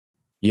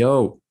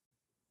Yo,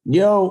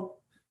 Yo.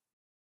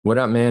 what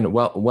up, man?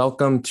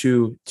 Welcome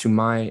to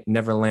my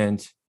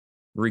Neverland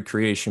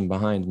recreation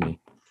behind me.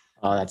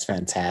 Oh, that's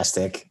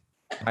fantastic.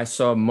 I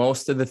saw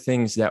most of the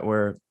things that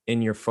were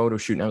in your photo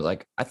shoot, and I was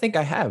like, I think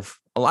I have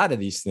a lot of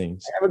these I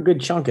things. have a good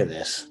chunk of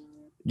this.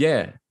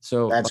 Yeah.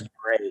 So That's like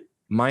great.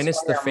 minus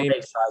Sorry, the I'm fame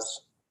late,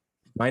 cuz.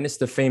 minus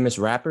the famous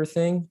rapper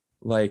thing,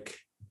 like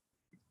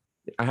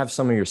I have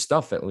some of your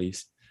stuff at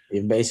least.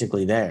 You're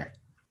basically there.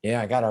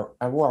 Yeah,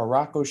 I wore a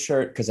Rocco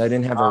shirt because Oh,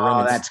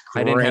 that's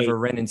I didn't have a great.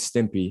 Ren and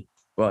Stimpy,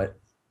 but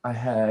I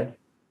had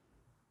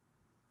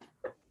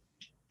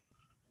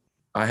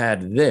I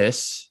had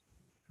this.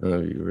 I don't know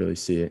if you can really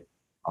see it.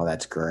 Oh,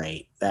 that's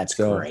great. That's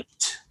So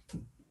great.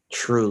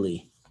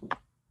 Truly.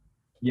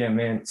 yeah,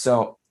 man.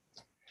 So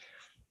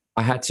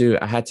I had to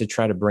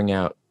try to bring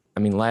out. I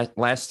mean,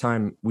 last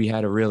time we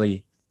had a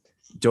really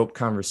dope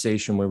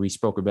conversation where we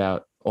spoke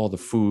about all the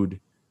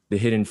food, the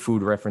hidden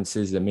food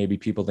references that maybe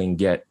people didn't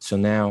get. So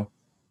now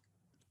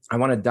I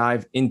want to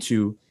dive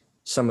into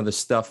some of the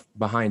stuff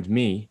behind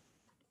me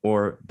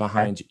or Okay.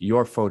 behind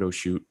your photo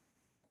shoot,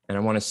 and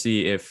I want to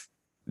see if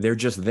they're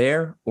just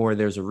there or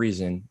there's a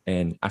reason.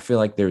 And I feel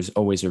like there's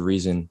always a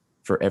reason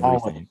for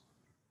Always. everything.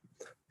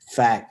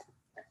 Fact.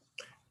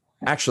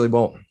 Actually,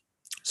 well,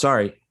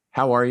 sorry.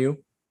 How are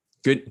you?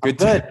 Good, I'm good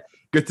to good.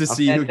 good to I'm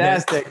see you again.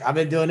 fantastic. I've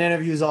been doing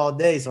interviews all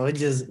day, so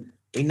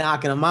we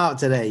knocking them out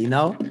today, you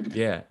know?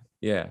 Yeah,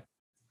 yeah.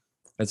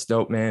 That's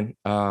dope, man.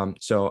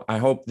 So I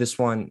hope this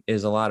one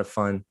is a lot of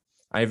fun.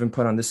 I even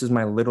put on this is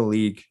my little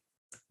league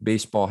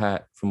baseball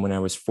hat from when I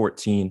was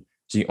 14.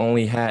 It's the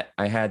only hat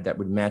I had that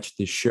would match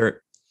this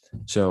shirt.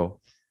 So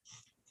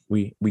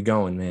we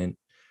going, man.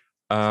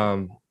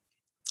 Um,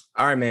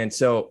 all right, man.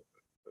 So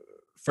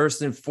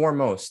first and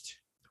foremost,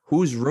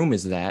 whose room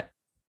is that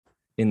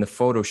in the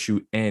photo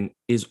shoot? And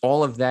is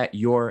all of that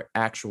your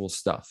actual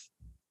stuff?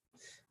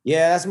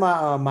 Yeah, that's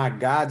my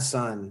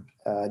godson,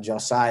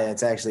 Josiah.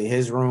 It's actually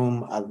his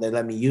room. They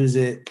let me use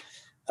it.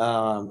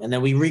 And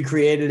then we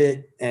recreated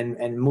it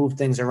and moved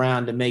things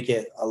around to make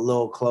it a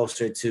little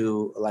closer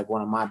to like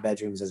one of my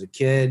bedrooms as a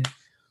kid.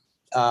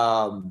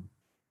 Um,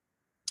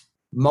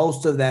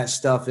 Most of that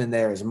stuff in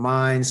there is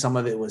mine. Some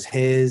of it was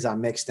his. I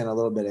mixed in a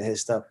little bit of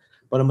his stuff,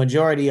 but a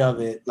majority of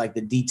it, like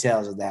the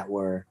details of that,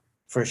 were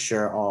for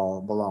sure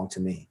all belong to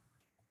me.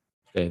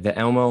 Okay, the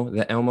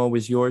Elmo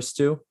was yours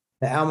too.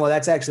 The Elmo,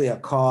 that's actually a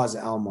Cause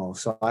Elmo.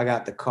 So I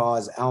got the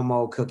Cause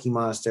Elmo, Cookie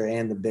Monster,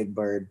 and the Big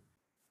Bird.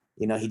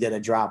 You know, he did a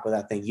drop with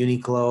I think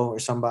Uniqlo or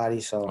somebody.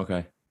 So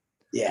Okay,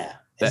 yeah,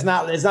 that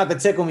it's not the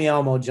Tickle Me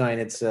Elmo joint.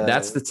 It's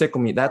that's the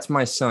tickle me. That's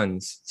my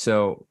son's.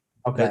 So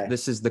okay.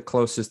 this is the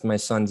closest my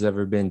son's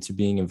ever been to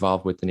being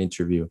involved with an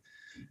interview.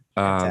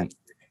 Um,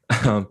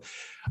 Fantastic.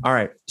 all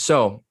right.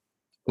 So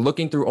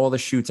looking through all the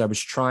shoots, I was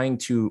trying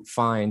to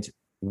find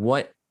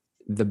what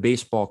the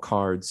baseball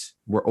cards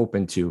were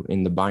open to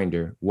in the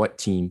binder, what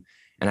team.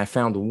 And I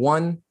found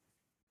one,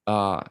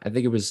 I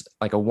think it was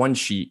like a one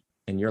sheet,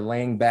 and you're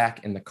laying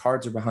back and the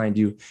cards are behind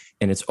you,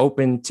 and it's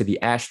open to the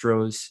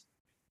Astros,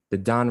 the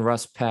Don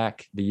Russ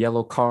pack, the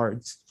yellow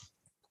cards.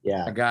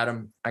 Yeah. I got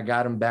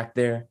them back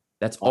there.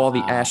 That's all the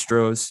Wow.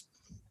 Astros.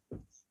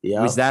 Was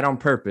Yep. that on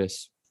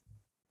purpose?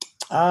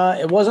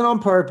 It wasn't on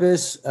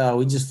purpose.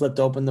 We just flipped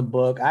open the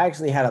book. I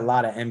actually had a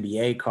lot of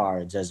NBA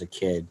cards as a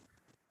kid.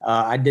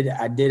 I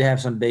did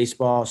have some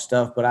baseball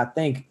stuff, but I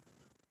think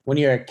when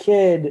you're a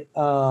kid,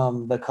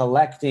 the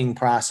collecting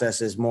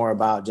process is more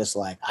about just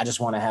like I just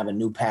want to have a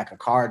new pack of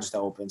cards to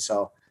open.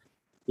 So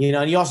you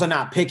know, and you're also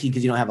not picky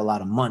because you don't have a lot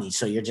of money.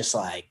 So you're just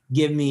like,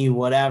 give me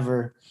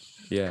whatever.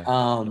 Yeah.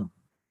 Um,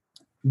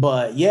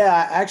 but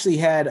yeah, I actually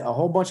had a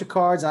whole bunch of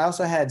cards. I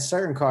also had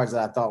certain cards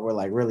that I thought were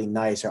like really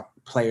nice or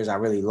players I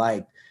really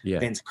liked. Yeah.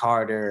 Vince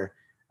Carter,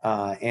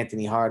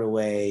 Anthony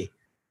Hardaway,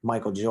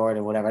 Michael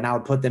Jordan, whatever. And I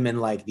would put them in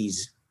like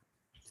these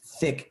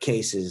thick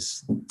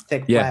cases,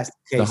 thick Yeah. plastic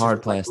The cases hard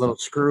with like a plastic. little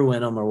screw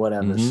in them or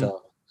whatever. Mm-hmm.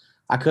 So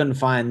I couldn't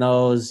find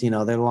those. You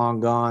know, they're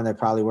long gone. They're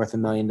probably worth $1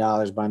 million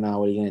by now.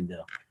 What are you gonna do?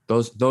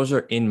 Those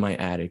are in my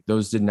attic.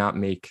 Those did not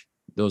make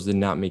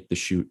the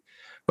shoot.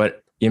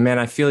 But yeah, man,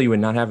 I feel you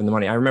in not having the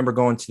money. I remember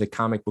going to the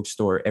comic book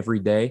store every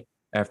day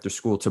after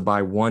school to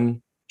buy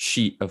one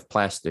sheet of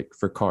plastic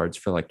for cards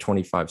for like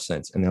 25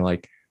 cents. And they're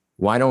like,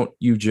 why don't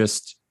you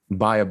just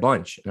buy a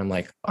bunch? And I'm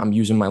like, I'm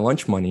using my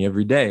lunch money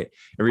every day.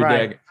 Every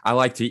Right. day I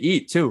like to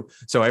eat too.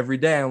 So every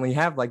day I only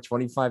have like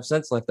 25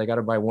 cents left. I got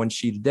to buy one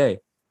sheet a day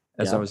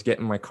as I Yeah. was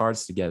getting my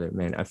cards together,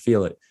 man. I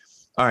feel it.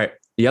 All right.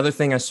 The other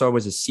thing I saw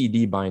was a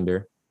CD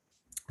binder.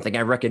 I think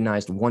I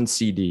recognized one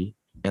CD,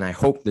 and I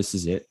hope this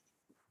is it.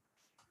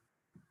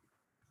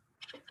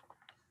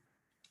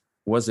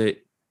 Was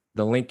it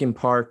the Linkin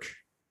Park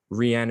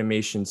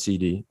Reanimation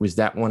CD? Was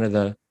that one of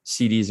the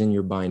CDs in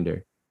your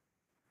binder?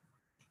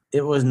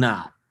 It was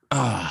not.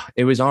 Ah,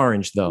 it was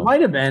orange It though.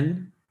 might have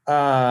been.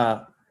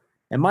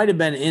 It might have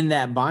been in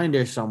that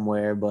binder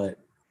somewhere, but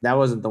that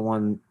wasn't the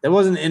one. It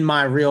wasn't in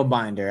my real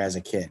binder as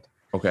a kid.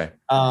 Okay.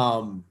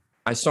 Um,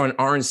 I saw an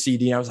orange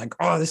CD. I was like,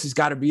 oh, this has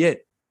got to be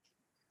it.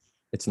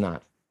 It's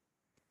not.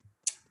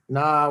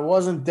 Nah, it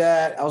wasn't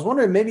that. I was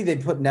wondering maybe they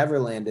put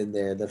Neverland in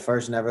there. The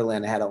first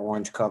Neverland had an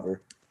orange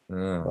cover.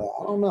 Oh, But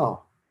I don't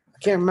know. I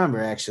can't remember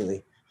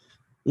actually.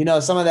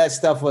 Some of that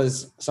stuff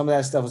was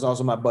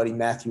also my buddy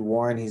Matthew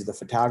Warren. He's the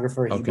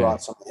photographer. He okay.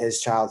 brought some of his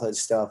childhood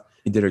stuff.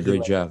 He did a He great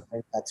let me job.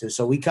 bring that too.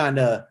 So we kind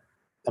of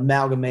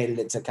amalgamated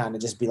it to kind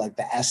of just be like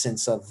the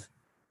essence of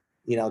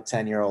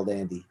 10-year-old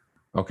Andy.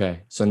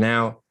 Okay. So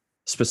now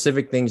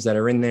specific things that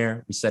are in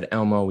there. We said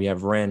Elmo. We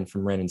have Ren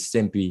from Ren and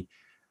Stimpy.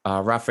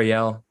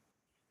 Raphael.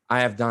 I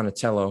have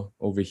Donatello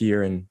over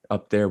here and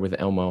up there with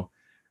Elmo.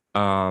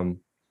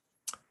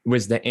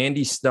 Was the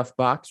Andy stuff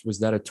box,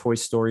 was that a Toy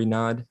Story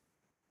nod?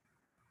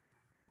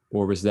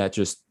 Or was that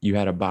just you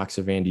had a box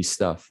of Andy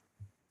stuff?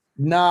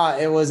 Nah,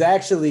 it was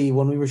actually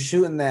when we were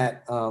shooting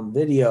that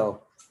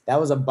video, that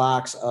was a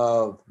box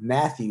of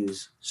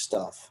Matthew's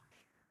stuff.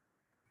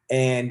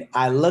 And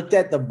I looked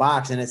at the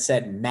box and it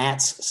said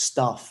Matt's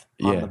stuff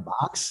on the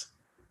box.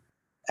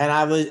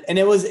 And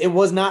it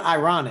was not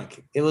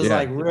ironic. It was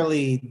like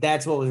really,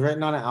 that's what was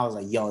written on it. I was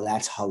like, yo,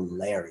 that's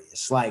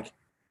hilarious. Like,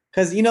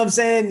 cause you know what I'm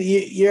saying?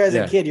 You're as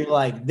a kid, you're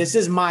like, this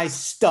is my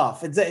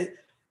stuff. It's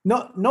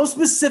no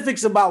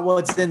specifics about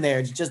what's in there.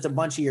 It's just a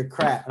bunch of your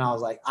crap. And I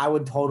was like, I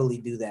would totally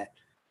do that.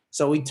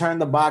 So we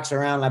turned the box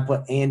around and I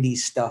put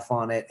Andy's stuff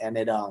on it. And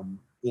it,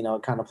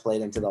 it kind of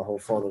played into the whole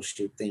photo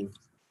shoot theme.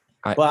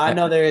 But I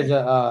know there is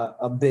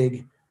a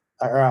big,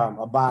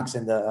 a box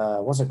in the,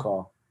 what's it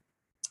called?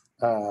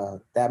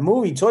 That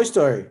movie, Toy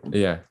Story.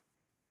 Yeah.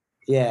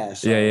 Yeah.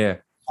 So yeah.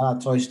 Shout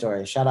out Toy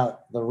Story. Shout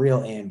out the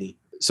real Andy.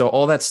 So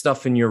all that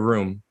stuff in your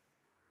room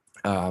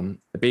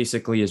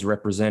basically is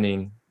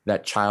representing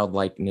that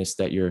childlikeness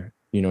that you're,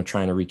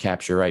 trying to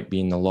recapture, right?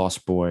 Being the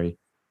lost boy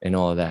and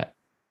all of that.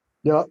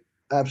 Yep,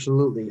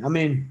 absolutely. I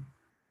mean,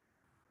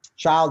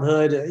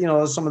 childhood,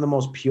 some of the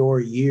most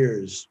pure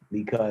years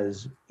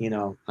because,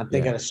 I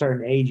think at a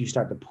certain age, you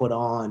start to put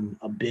on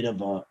a bit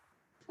of a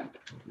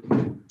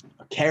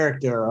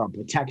character or a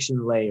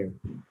protection layer.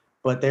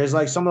 But there's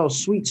like some of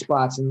those sweet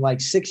spots, and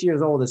like 6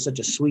 years old is such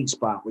a sweet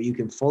spot where you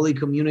can fully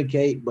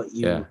communicate, but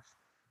you're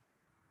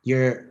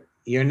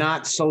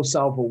not so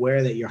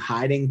self-aware that you're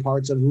hiding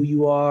parts of who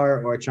you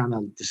are or trying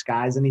to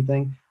disguise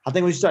anything. I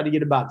think when you start to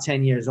get about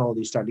 10 years old,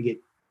 you start to get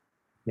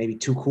maybe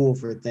too cool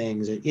for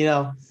things,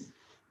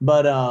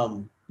 But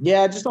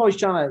just always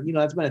trying to,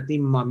 that's been a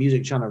theme of my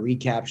music, trying to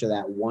recapture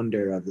that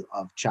wonder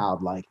of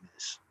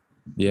childlikeness.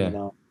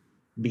 Yeah.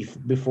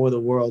 Before the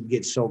world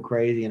gets so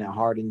crazy and it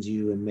hardens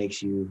you and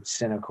makes you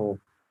cynical,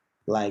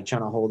 like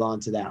trying to hold on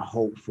to that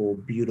hopeful,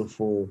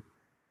 beautiful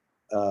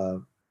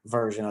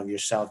version of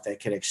yourself that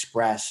could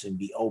express and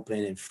be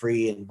open and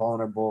free and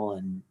vulnerable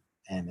and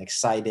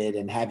excited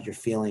and have your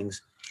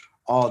feelings.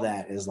 All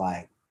that is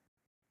like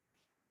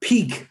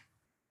peak.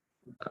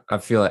 I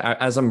feel like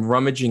as I'm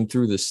rummaging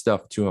through this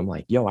stuff too, I'm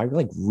like, yo, I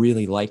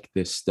really like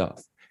this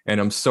stuff. And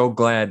I'm so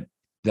glad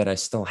that I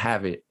still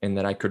have it and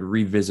that I could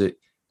revisit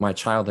my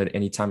childhood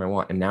anytime I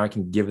want. And now I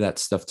can give that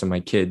stuff to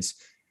my kids,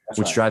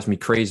 which drives me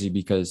crazy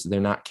because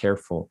they're not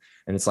careful.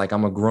 And it's like,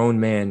 I'm a grown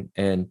man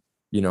and,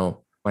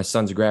 my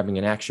son's grabbing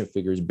an action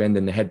figure, he's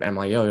bending the head. I'm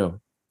like, yo,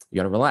 you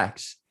got to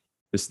relax.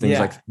 This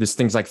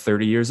thing's like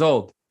 30 years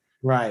old.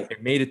 Right.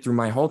 It made it through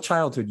my whole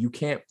childhood. You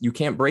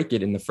can't break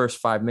it in the first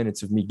 5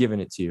 minutes of me giving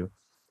it to you.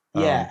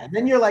 Yeah. And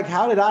then you're like,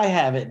 how did I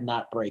have it and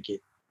not break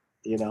it?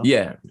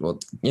 Yeah. Well,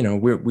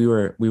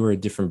 we were a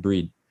different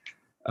breed.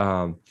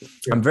 I'm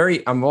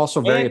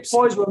also very upset.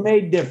 Toys were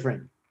made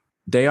different.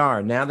 They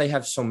are. Now they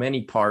have so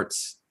many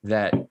parts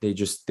that they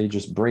just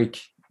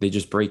break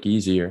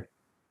easier.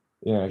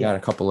 Yeah, I got a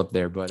couple up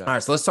there, but all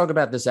right, so let's talk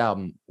about this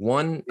album.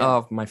 One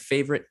of my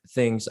favorite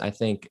things, I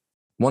think,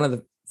 one of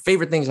the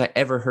favorite things I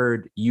ever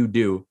heard you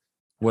do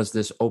was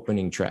this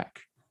opening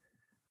track.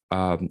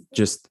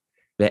 Just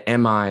the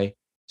MI.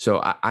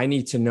 So I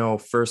need to know,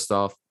 first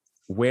off,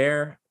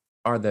 where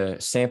are the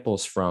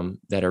samples from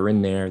that are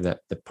in there?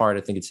 That the part,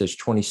 I think it says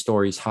 20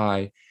 stories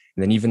high.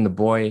 And then even the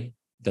boy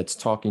that's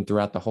talking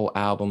throughout the whole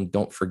album,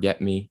 Don't Forget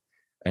Me,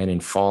 and in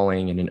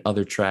Falling and in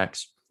other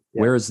tracks.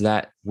 Yeah. Where is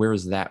that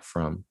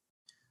from?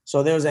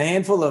 So there was a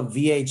handful of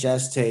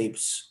VHS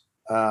tapes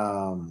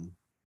from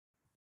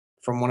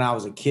when I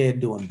was a kid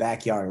doing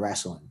backyard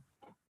wrestling.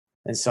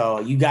 And so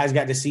you guys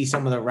got to see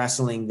some of the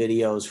wrestling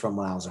videos from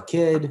when I was a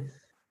kid,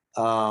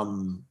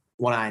 when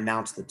I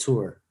announced the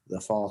tour, the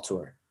fall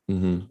tour.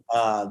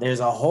 Mm-hmm.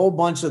 There's a whole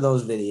bunch of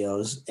those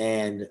videos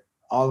and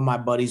all of my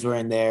buddies were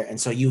in there. And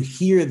so you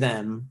hear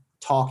them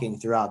talking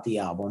throughout the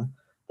album,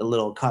 the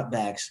little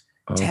cutbacks.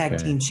 Okay. Tag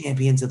team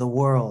champions of the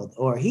world,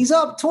 or he's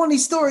up 20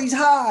 stories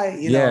high.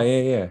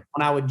 Yeah.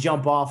 When I would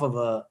jump off of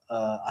a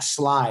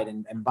slide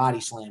and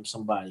body slam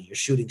somebody, or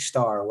shooting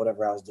star, or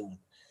whatever I was doing.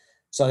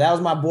 So that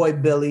was my boy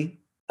Billy.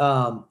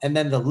 And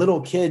then the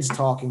little kids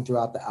talking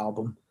throughout the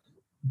album,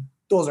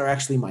 those are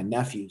actually my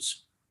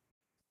nephews.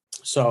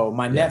 So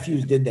my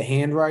nephews did the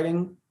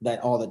handwriting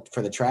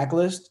for the track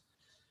list.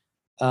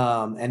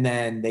 And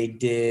then they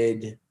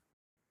did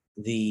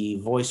the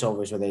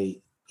voiceovers where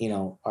they,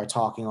 are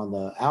talking on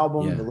the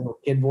album, the little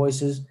kid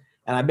voices.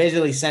 And And I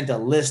basically sent a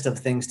list of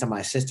things to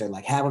my sister,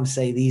 like have him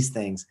say these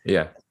things.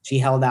 Yeah. She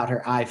held out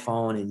her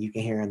iPhone and you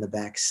can hear in the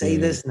back, say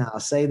this now,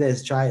 say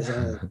this, try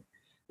it.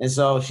 And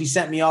so she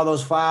sent me all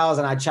those files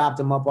and I chopped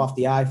them up off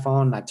the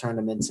iPhone and I turned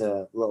them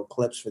into little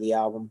clips for the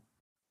album.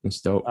 It's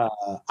dope.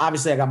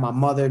 Obviously I got my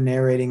mother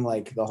narrating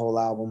like the whole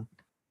album.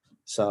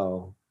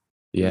 So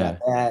yeah,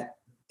 that.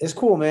 It's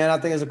cool, man. I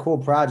think it's a cool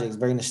project. It's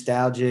very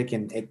nostalgic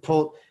and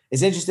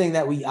it's interesting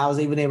that I was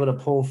even able to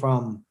pull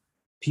from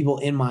people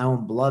in my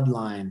own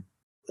bloodline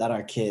that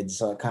are kids.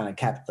 So it kind of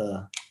kept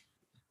the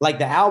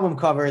album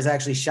cover is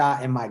actually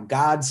shot in my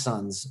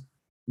godson's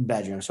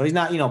bedroom. So he's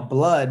not,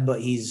 blood, but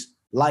he's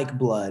like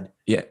blood.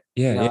 Yeah.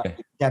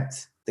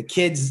 Kept the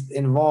kids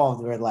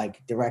involved were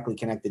like directly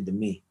connected to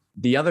me.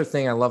 The other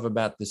thing I love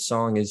about this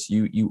song is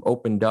you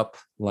opened up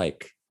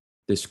like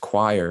this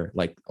choir,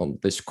 like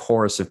this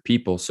chorus of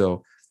people.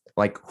 So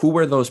like, who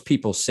were those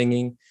people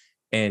singing?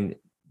 And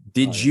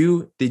did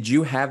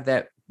you have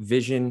that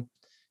vision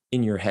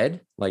in your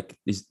head? Like,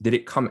 did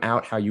it come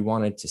out how you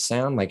wanted to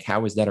sound? Like, how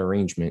was that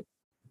arrangement?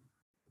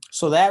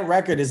 So that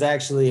record is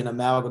actually an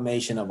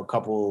amalgamation of a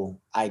couple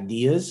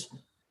ideas.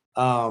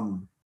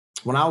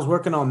 When I was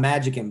working on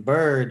Magic and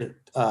Bird,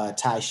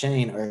 Ty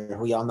Shane, or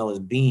who y'all know as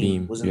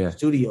Beam was in the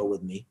studio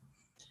with me.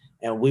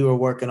 And we were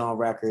working on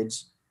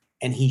records.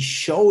 And he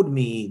showed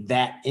me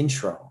that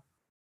intro.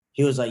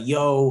 He was like,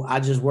 yo, I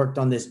just worked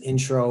on this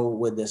intro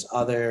with this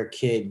other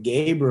kid,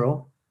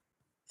 Gabriel.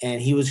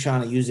 And he was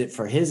trying to use it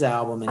for his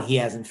album. And he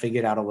hasn't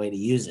figured out a way to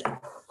use it.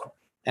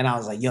 And I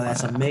was like, yo,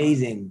 that's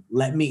amazing.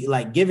 Let me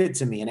give it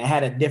to me. And it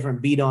had a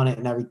different beat on it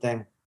and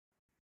everything.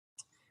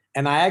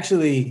 And I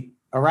actually,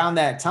 around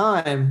that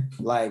time,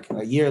 like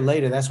a year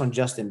later, that's when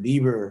Justin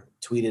Bieber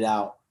tweeted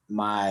out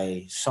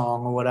my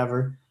song or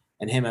whatever.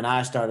 And him and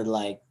I started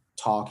like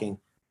talking.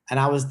 And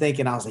I was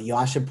thinking, I was like, yo,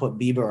 I should put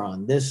Bieber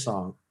on this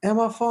song. Am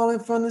I falling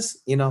from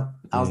this?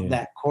 I was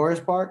that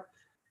chorus part.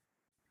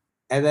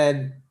 And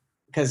then,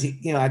 because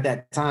he, at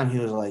that time, he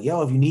was like,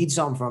 yo, if you need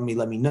something from me,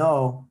 let me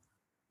know.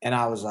 And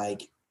I was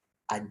like,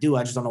 I do.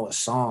 I just don't know what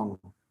song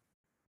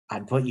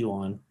I'd put you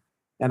on.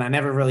 And I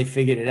never really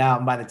figured it out.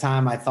 And by the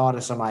time I thought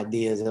of some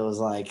ideas, it was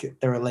like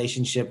the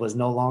relationship was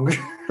no longer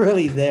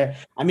really there.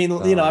 I mean,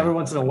 every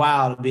once in a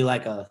while, it'd be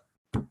like a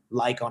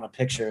like on a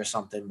picture or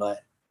something. But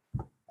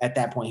at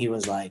that point, he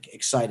was like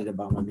excited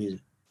about my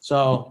music.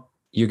 So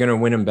you're going to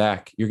win him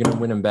back. You're going to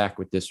win him back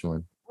with this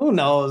one. Who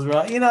knows,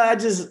 bro? I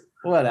just,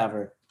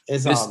 whatever.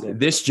 It's all good.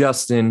 This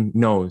Justin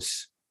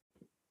knows.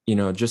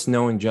 Just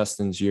knowing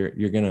Justin's,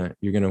 you're gonna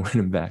win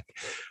him back.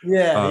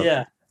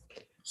 Yeah.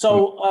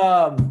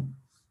 So,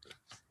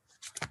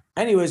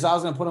 anyways, I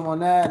was gonna put him on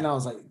that, and I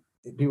was like,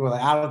 people were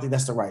like, I don't think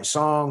that's the right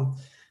song.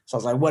 So I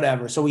was like,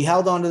 whatever. So we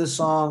held on to the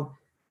song,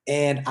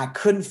 and I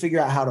couldn't figure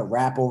out how to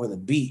rap over the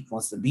beat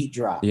once the beat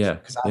dropped. Yeah,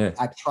 because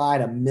I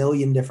tried a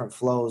million different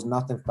flows,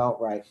 nothing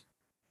felt right.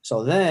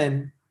 So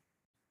then,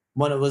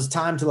 when it was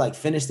time to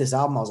finish this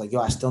album, I was like, yo,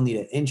 I still need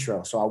an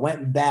intro. So I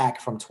went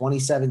back from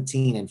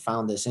 2017 and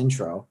found this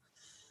intro.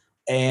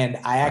 And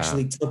I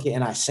actually took it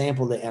and I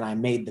sampled it and I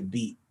made the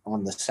beat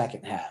on the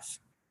second half.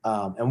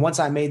 And once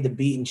I made the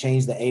beat and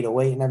changed the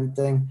 808 and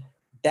everything,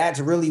 that's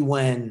really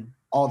when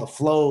all the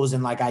flows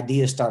and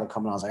ideas started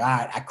coming. I was like, all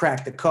right, I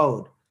cracked the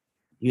code,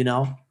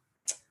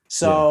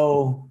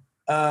 So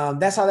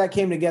that's how that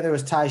came together. It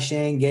was Ty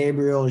Shane,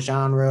 Gabriel,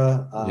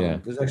 Genre.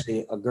 There's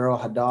actually a girl,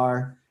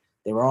 Hadar.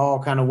 They were all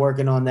kind of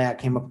working on that,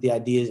 came up with the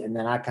ideas, and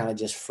then I kind of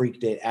just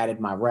freaked it, added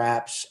my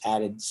raps,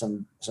 added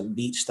some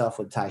beat stuff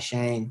with Ty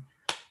Shane,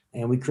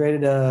 and we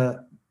created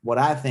what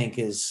I think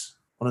is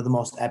one of the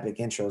most epic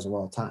intros of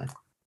all time.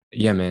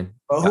 Yeah, man.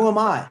 But who am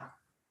I?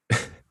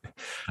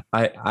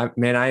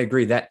 I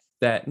agree that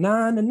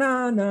na na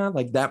na na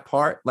like that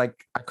part, I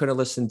could have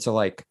listened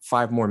to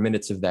 5 more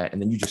minutes of that,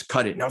 and then you just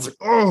cut it, and I was like,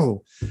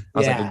 oh, I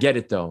was like, I get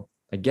it though,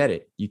 I get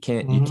it. You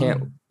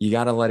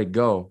gotta let it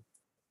go.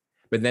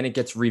 But then it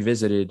gets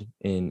revisited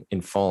in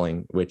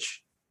Falling,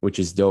 which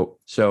is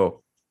dope.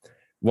 So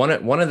one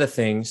of the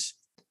things,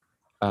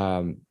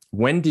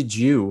 when did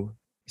you,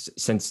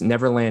 since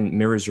Neverland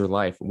mirrors your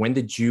life, when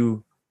did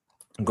you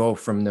go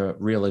from the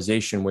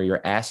realization where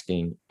you're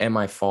asking, am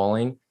I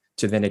falling,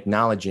 to then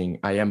acknowledging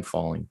I am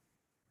falling?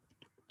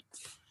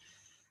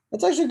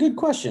 That's actually a good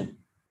question.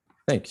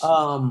 Thanks.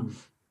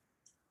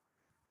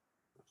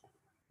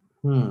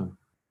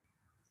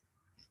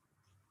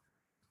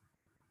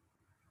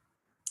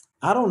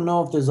 I don't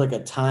know if there's a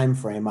time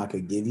frame I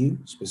could give you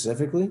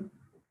specifically,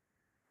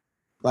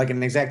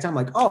 an exact time,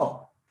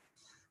 oh,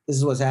 this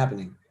is what's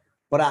happening.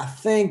 But I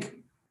think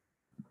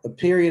a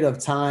period of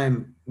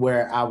time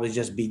where I was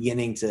just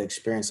beginning to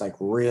experience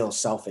real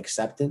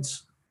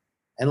self-acceptance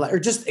and or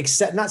just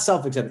not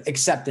self-acceptance,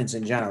 acceptance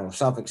in general.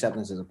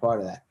 Self-acceptance is a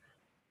part of that.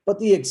 But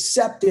the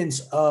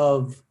acceptance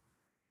of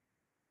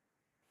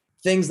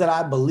things that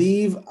I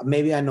believe,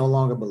 maybe I no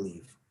longer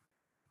believe.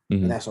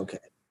 Mm-hmm. And that's okay.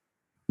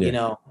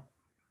 Yeah.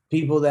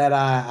 People that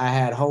I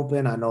had hope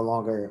in, I no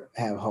longer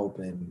have hope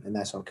in, and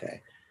that's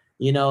okay.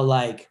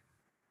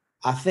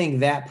 I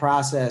think that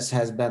process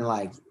has been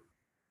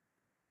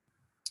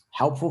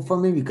helpful for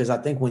me, because I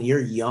think when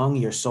you're young,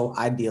 you're so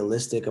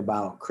idealistic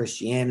about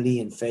Christianity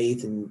and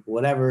faith and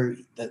whatever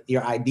that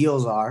your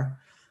ideals are,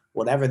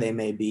 whatever they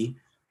may be.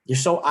 You're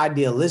so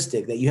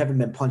idealistic that you haven't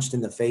been punched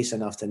in the face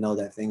enough to know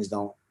that things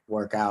don't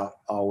work out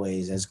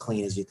always as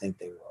clean as you think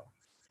they will.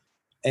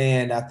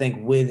 And I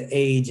think with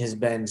age has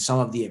been some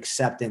of the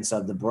acceptance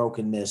of the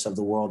brokenness of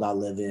the world I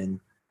live in,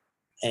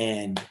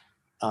 and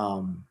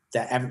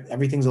that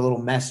everything's a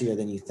little messier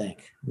than you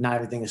think. Not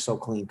everything is so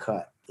clean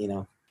cut, you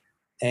know?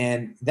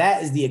 And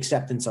that is the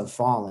acceptance of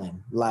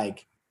falling.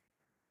 Like,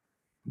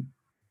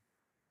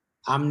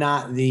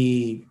 I've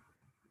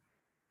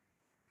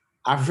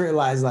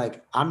realized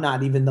like I'm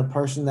not even the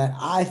person that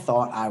I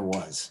thought I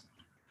was,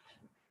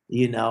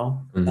 you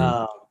know?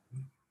 Mhm.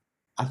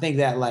 I think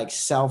that like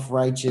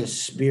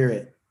self-righteous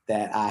spirit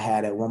that I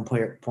had at one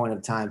point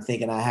of time,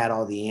 thinking I had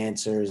all the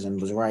answers and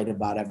was right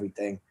about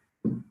everything.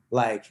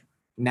 Like,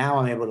 now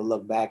I'm able to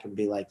look back and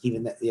be like,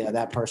 even that, yeah,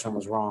 that person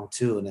was wrong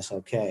too, and it's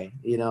okay,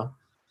 you know?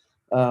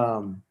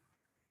 Um,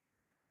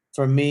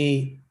 for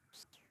me,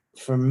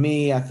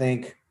 I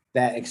think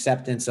that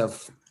acceptance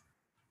of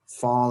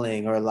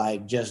falling or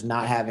like just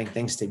not having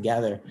things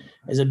together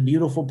is a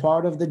beautiful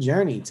part of the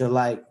journey. To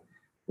like,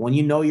 when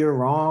you know you're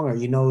wrong or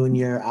you know when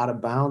you're out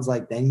of bounds,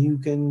 like then you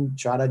can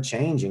try to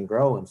change and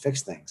grow and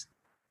fix things.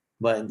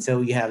 But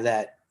until you have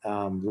that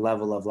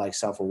level of like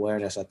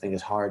self-awareness, I think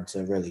it's hard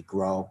to really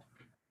grow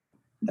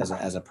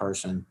as a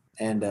person.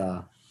 And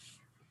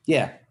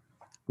yeah,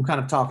 I'm kind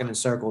of talking in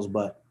circles,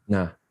 but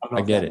Nah, I don't know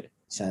I if get that makes it.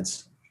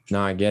 sense. No,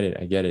 I get it.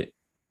 I get it.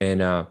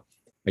 And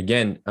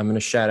again, I'm going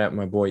to shout out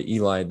my boy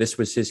Eli. This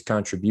was his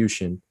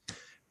contribution.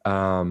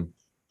 Um,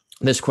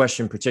 this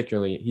question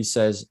particularly, he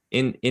says,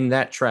 in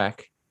that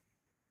track,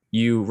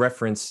 you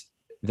reference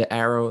the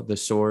arrow, the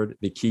sword,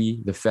 the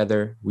key, the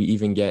feather. We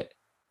even get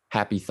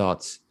happy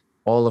thoughts,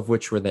 all of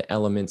which were the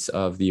elements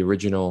of the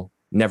original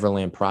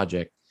Neverland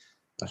project.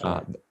 That's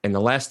right. And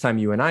the last time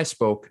you and I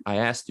spoke, I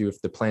asked you if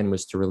the plan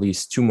was to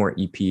release 2 more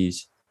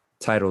EPs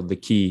titled The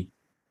Key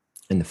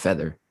and The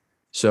Feather.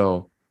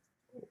 So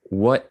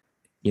what,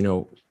 you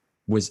know,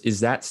 is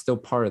that still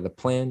part of the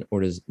plan,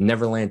 or does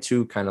Neverland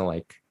 2 kind of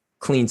like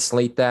clean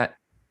slate that?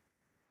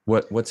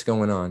 What's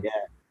going on? Yeah.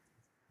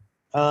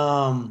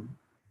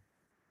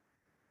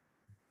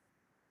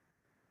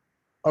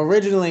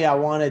 Originally I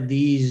wanted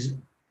these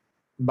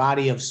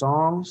body of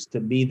songs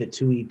to be the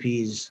 2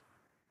 EPs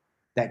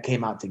that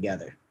came out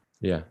together.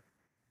 Yeah.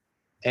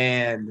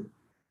 And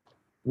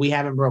we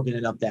haven't broken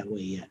it up that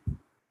way yet.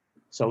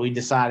 So we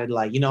decided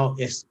like, I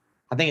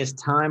think it's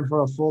time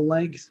for a full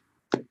length.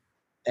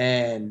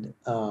 And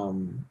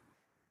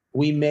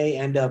we may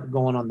end up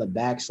going on the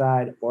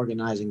backside,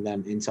 organizing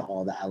them into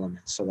all the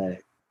elements so that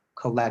it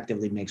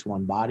collectively makes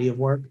one body of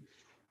work.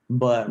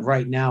 But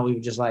right now we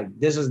were just like,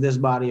 this is this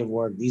body of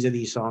work. These are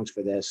these songs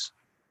for this.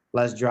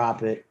 Let's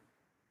drop it.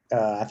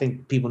 I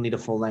think people need a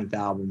full length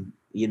album,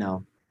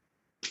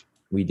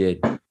 We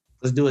did.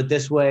 Let's do it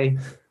this way,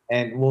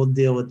 and we'll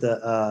deal with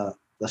the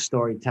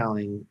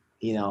storytelling.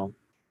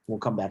 We'll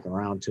come back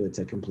around to it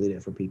to complete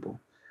it for people.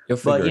 You'll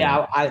But figure it yeah,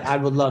 out. I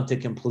would love to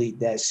complete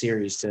that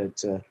series to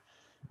tie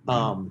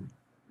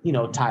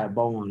a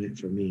bow on it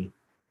for me.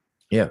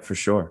 Yeah, for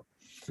sure.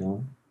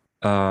 You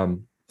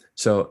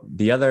So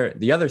the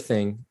other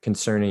thing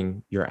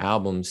concerning your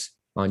albums,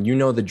 on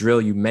the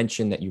drill, you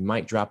mentioned that you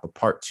might drop a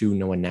part 2,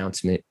 no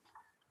announcement.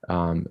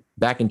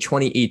 Back in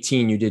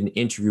 2018, you did an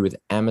interview with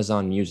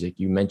Amazon Music.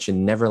 You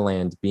mentioned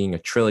Neverland being a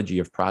trilogy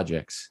of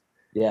projects.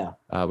 Yeah.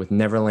 With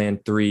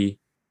Neverland 3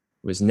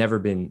 was never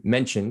been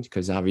mentioned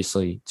because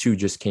obviously 2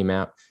 just came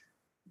out.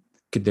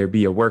 Could there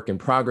be a work in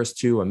progress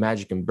 2, a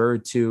Magic and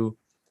Bird 2,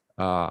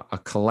 a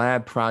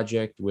collab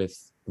project with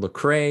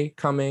Lecrae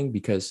coming?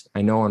 Because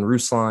I know on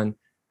Ruslan,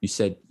 you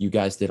said you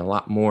guys did a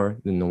lot more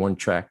than the one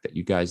track that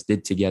you guys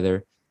did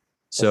together.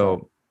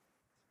 So,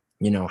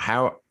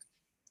 how,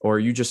 or are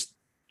you just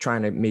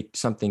trying to make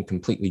something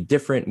completely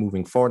different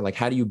moving forward? Like,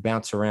 how do you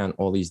bounce around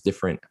all these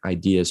different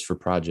ideas for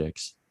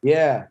projects?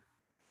 Yeah.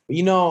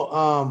 None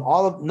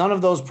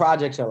of those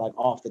projects are like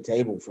off the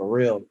table for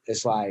real.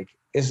 It's like,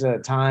 it's a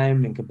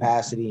time and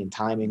capacity and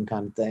timing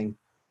kind of thing.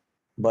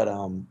 But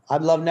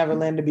I'd love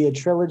Neverland to be a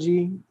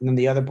trilogy. And then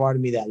the other part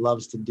of me that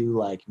loves to do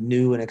like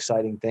new and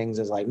exciting things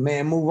is like,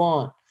 man, move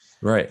on.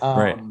 Right.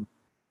 Right.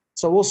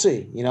 So we'll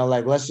see,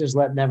 like, let's just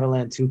let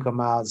Neverland 2 come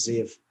out and see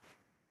if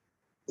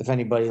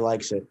anybody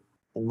likes it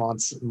and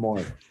wants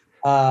more.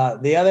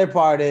 The other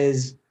part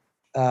is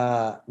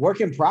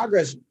work in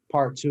progress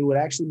part 2 would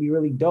actually be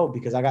really dope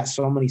because I got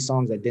so many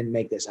songs that didn't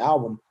make this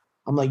album.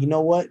 I'm like, you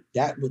know what?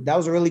 That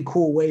was a really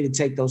cool way to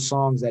take those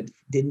songs that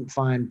didn't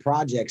find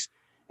projects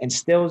and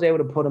still was able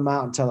to put them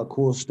out and tell a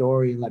cool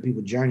story and let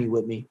people journey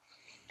with me.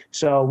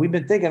 So we've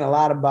been thinking a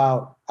lot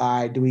about,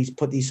 do we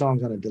put these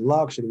songs on a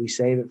deluxe or do we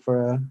save it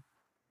for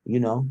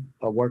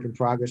a work in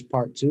progress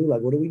part 2? Like,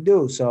 what do we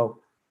do? So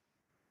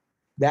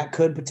that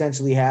could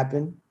potentially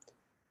happen.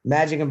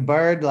 Magic and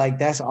Bird, like,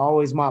 that's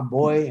always my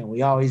boy, and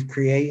we always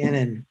creating,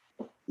 and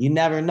you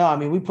never know. I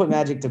mean, we put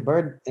Magic to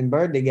Bird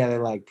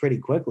together like pretty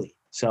quickly.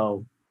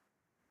 So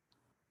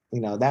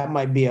that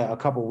might be a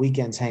couple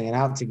weekends hanging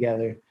out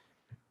together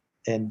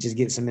and just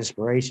get some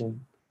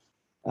inspiration.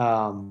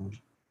 But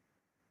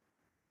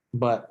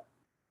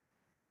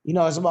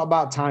it's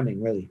about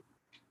timing, really.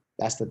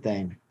 That's the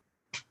thing.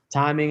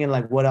 Timing and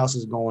like what else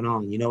is going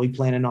on. We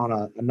planning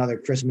on another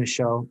Christmas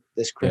show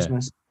this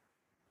Christmas.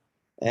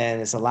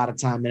 And it's a lot of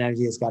time and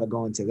energy that's got to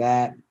go into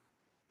that.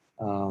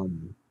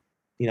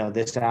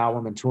 This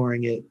album and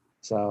touring it.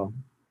 So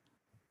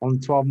only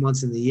 12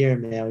 months in the year,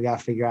 man. We got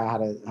to figure out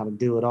how to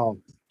do it all.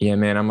 Yeah,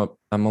 man. I'm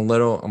a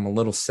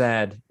little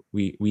sad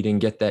we didn't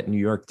get that New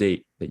York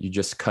date, that you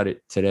just cut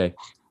it today.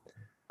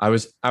 I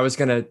was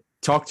gonna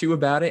talk to you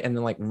about it, and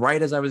then like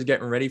right as I was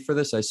getting ready for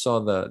this, I saw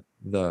the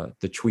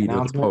tweet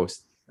or the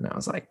post, and I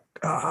was like,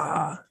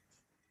 ah.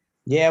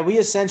 Yeah, we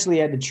essentially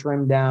had to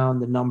trim down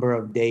the number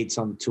of dates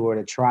on the tour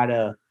to try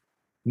to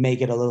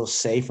make it a little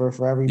safer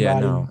for everybody. Yeah,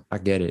 no, I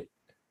get it.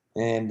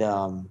 And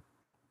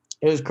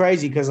it was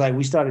crazy because like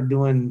we started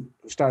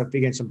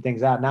figuring some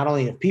things out. Not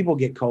only if people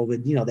get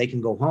COVID, they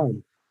can go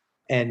home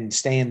and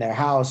stay in their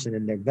house and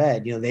in their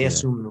bed. They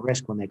assume the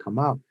risk when they come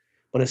out.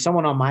 But if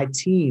someone on my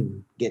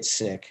team gets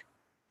sick,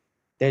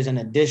 there's an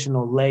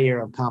additional layer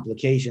of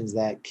complications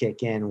that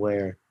kick in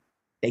where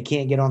they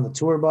can't get on the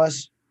tour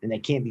bus and they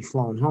can't be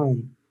flown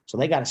home. So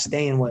they got to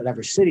stay in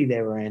whatever city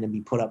they were in and be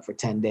put up for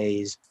 10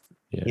 days,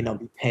 be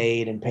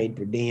paid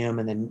per diem,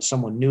 and then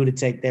someone new to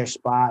take their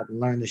spot and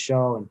learn the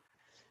show. And,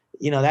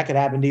 that could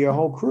happen to your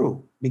whole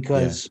crew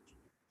because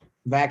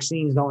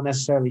vaccines don't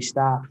necessarily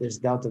stop this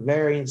Delta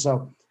variant.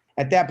 So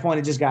at that point,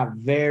 it just got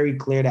very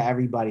clear to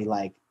everybody,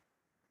 like,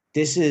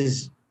 this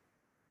is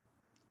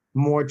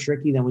more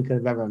tricky than we could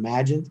have ever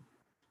imagined.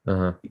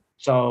 Uh-huh.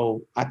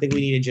 So I think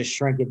we need to just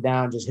shrink it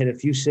down, just hit a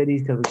few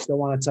cities because we still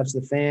want to touch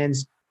the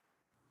fans.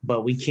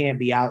 But we can't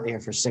be out there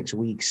for 6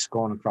 weeks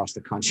going across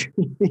the country.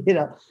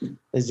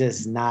 It's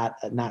just not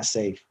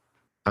safe.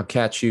 I'll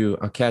catch you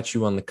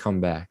on the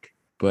comeback.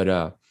 But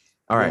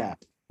all right,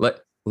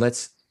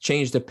 let's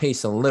change the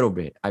pace a little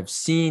bit. I've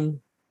seen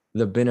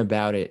the Been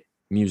About It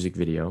music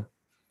video.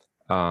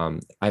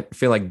 I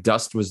feel like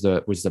Dust was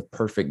the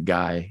perfect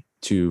guy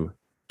to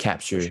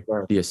capture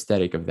the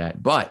aesthetic of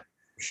that. But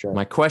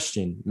my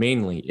question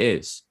mainly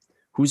is,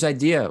 whose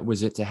idea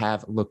was it to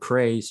have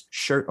Lecrae's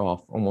shirt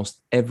off almost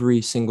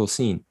every single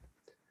scene?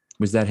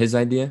 Was that his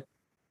idea?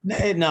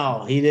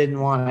 No, he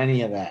didn't want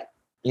any of that.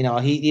 He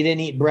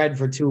didn't eat bread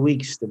for 2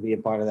 weeks to be a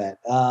part of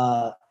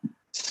that.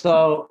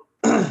 So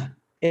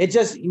it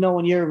just,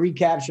 when you're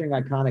recapturing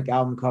iconic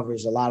album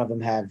covers, a lot of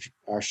them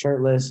are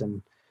shirtless,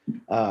 and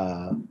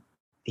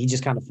he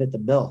just kind of fit the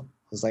bill.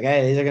 It's like,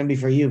 hey, these are going to be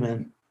for you,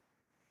 man.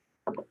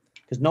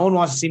 Because no one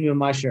wants to see me with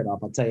my shirt off.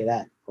 I'll tell you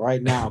that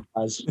right now,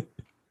 guys.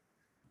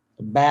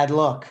 Bad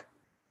luck.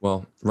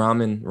 Well,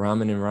 ramen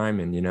and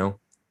rhyming,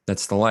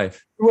 that's the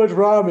life. Too much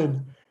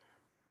ramen.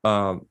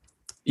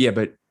 Yeah,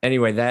 but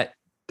anyway, that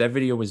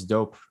video was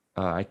dope.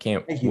 I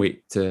can't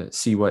wait to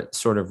see what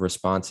sort of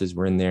responses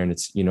were in there. And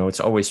it's, it's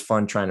always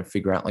fun trying to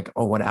figure out like,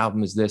 oh, what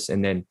album is this?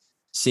 And then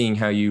seeing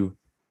how you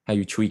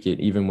tweak it,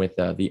 even with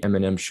the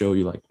Eminem show,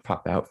 you like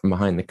pop out from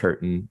behind the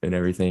curtain and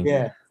everything.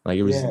 Yeah. Like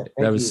it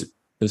was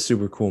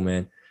super cool,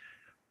 man.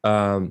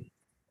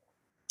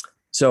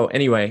 So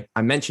anyway,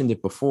 I mentioned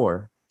it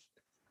before,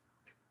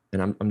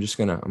 and I'm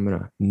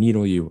gonna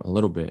needle you a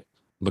little bit.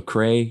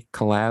 Lecrae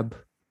collab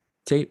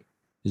tape.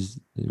 Is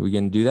we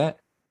gonna do that?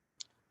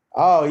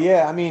 Oh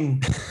yeah, I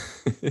mean,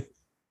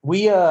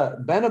 we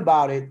Been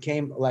About It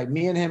came, like,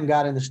 me and him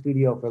got in the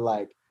studio for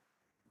like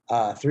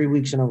 3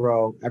 weeks in a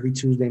row. Every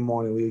Tuesday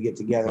morning we would get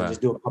together and just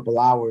do a couple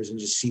hours and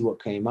just see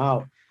what came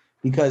out,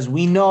 because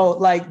we know,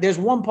 like, there's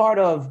one part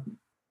of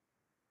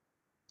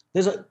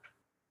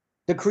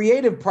the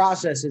creative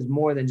process is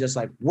more than just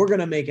like, we're going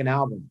to make an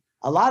album.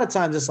 A lot of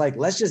times it's like,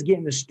 let's just get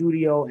in the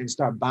studio and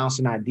start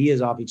bouncing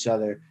ideas off each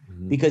other.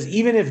 Mm-hmm. Because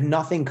even if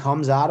nothing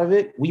comes out of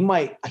it, he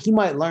might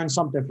learn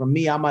something from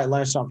me. I might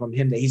learn something from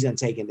him that he's going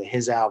to take into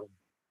his album,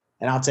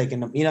 and I'll take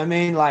into, you know what I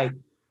mean? Like,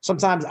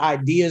 sometimes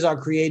ideas are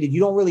created. You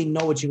don't really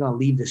know what you're going to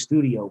leave the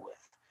studio with.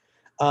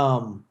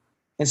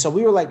 And so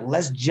we were like,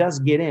 let's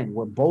just get in.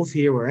 We're both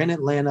here. We're in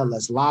Atlanta.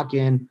 Let's lock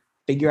in,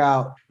 figure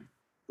out,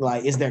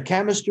 like, is there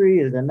chemistry?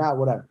 Is there not?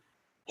 Whatever.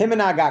 Him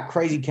and I got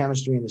crazy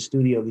chemistry in the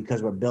studio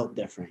because we're built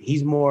different.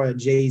 He's more a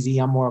Jay-Z.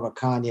 I'm more of a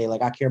Kanye.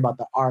 Like, I care about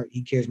the art.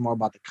 He cares more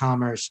about the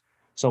commerce.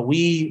 So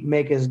we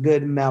make a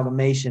good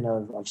amalgamation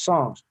of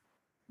songs.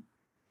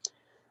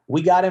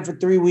 We got in for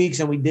 3 weeks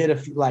and we did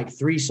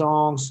 3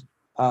 songs.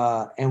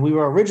 And we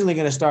were originally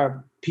going to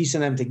start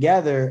piecing them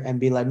together and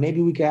be like,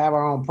 maybe we could have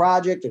our own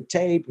project or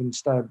tape, and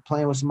start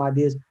playing with some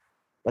ideas.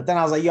 But then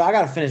I was like, yo, I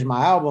got to finish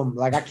my album.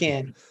 Like, I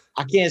can't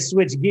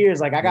switch gears.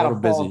 Like, I got to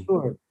fall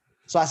through it.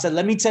 So I said,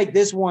 let me take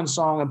this one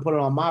song and put it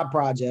on my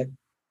project,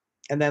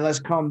 and then let's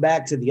come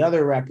back to the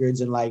other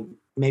records, and like,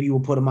 maybe we'll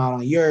put them out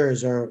on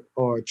yours or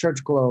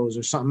Church Clothes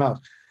or something else.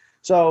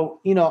 So,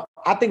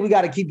 I think we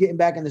got to keep getting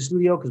back in the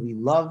studio because we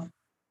love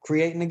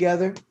creating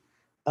together.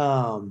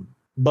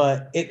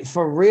 But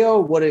for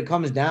real, what it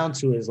comes down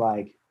to is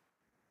like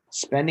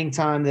spending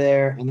time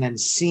there and then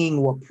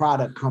seeing what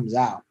product comes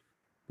out.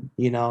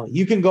 You know,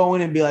 you can go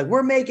in and be like,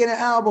 we're making an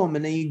album,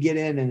 and then you get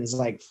in and it's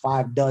like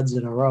 5 duds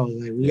in a row.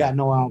 Like, we got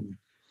no album.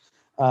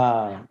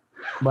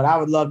 But I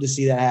would love to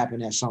see that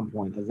happen at some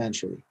point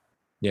eventually.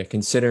 Yeah,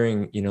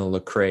 considering,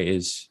 Lecrae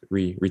is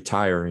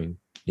retiring,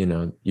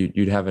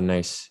 you'd have a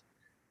nice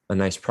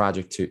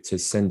project to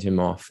send him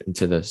off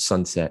into the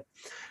sunset.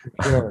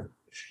 Sure.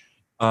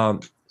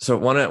 So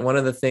one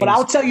of the things. But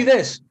I'll tell you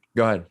this.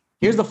 Go ahead.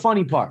 Here's the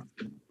funny part.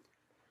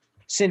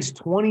 Since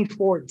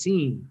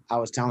 2014, I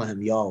was telling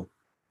him, yo,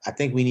 I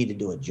think we need to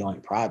do a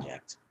joint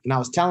project. And I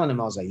was telling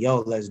him, I was like, yo,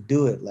 let's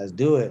do it. Let's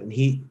do it. And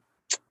he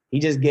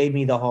just gave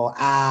me the whole,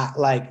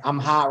 like, I'm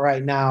hot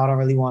right now. I don't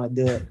really want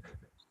to do it.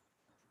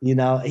 You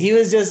know, he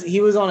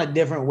was on a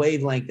different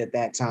wavelength at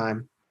that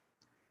time.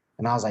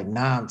 And I was like,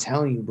 nah, I'm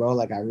telling you, bro,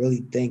 like, I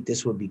really think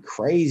this would be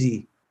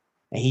crazy.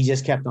 And he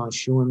just kept on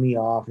shooing me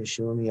off and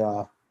shooing me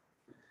off.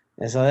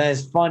 And so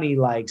that's funny,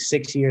 like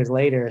 6 years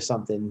later or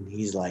something,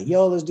 he's like,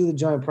 yo, let's do the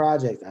joint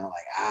project. And I'm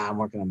like, I'm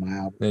working on my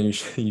album. Then you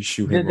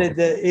shoot him off.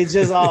 It's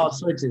just all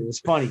switches. It's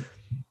funny.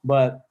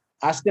 But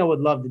I still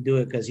would love to do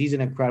it because he's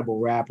an incredible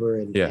rapper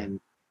and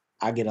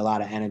I get a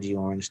lot of energy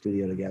when we're in the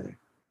studio together.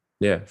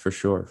 Yeah, for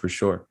sure. For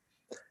sure.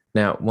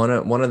 Now, one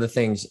of the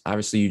things,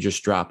 obviously you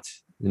just dropped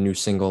the new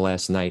single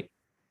last night,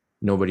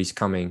 Nobody's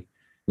Coming.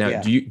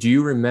 Now, do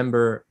you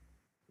remember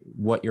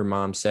what your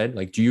mom said?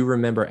 Like, do you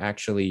remember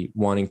actually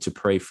wanting to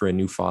pray for a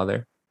new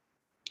father?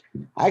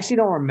 I actually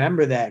don't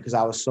remember that because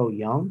I was so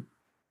young.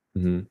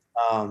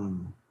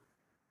 Mm-hmm.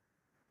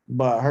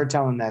 But her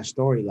telling that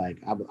story, like,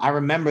 I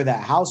remember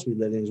that house we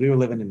lived in. We were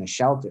living in a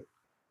shelter.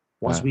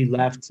 Once we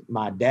left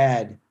my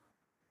dad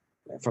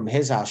from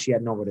his house, she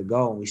had nowhere to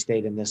go, and we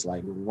stayed in this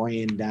like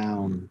ran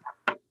down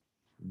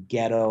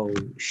ghetto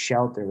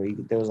shelter where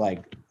there was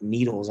like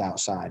needles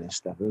outside and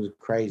stuff. It was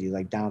crazy,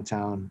 like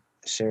downtown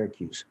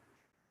Syracuse.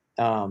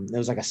 It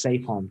was like a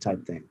safe home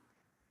type thing.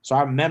 So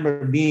I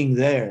remember being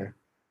there,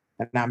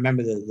 and I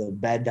remember the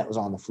bed that was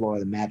on the floor,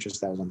 the mattress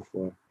that was on the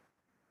floor.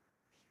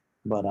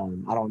 But I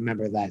don't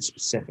remember that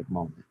specific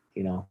moment,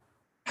 you know.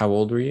 How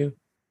old were you?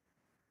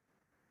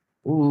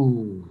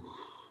 Ooh,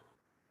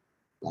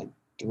 like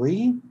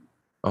 3.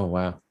 Oh,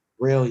 wow.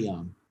 Real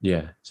young.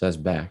 Yeah, so that's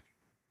back.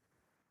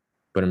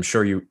 But I'm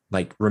sure you,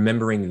 like,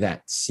 remembering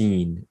that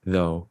scene,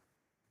 though,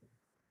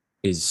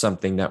 is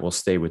something that will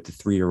stay with the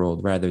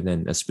 3-year-old rather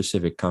than a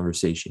specific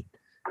conversation,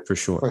 for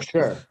sure. For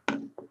sure.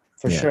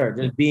 For sure.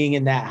 Just being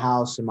in that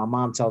house, and my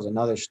mom tells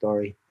another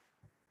story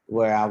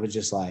where I was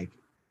just like,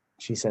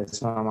 she said,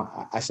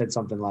 I said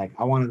something like,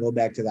 I want to go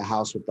back to the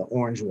house with the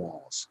orange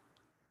walls,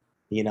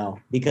 you know,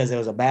 because there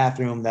was a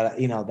bathroom that,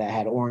 you know, that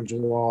had orange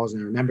walls,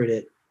 and I remembered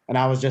it. And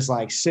I was just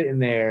like sitting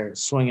there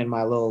swinging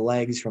my little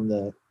legs from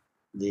the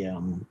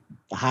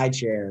high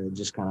chair,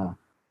 just kind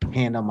of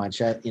hand on my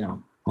chest, you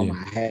know, on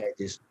my head.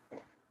 Just,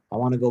 I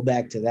want to go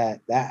back to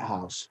that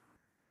house.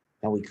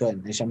 And we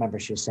couldn't. And I remember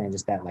she was saying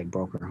just that like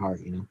broke her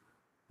heart, you know?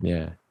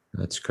 Yeah,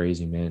 that's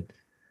crazy, man.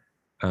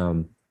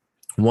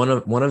 One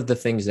of the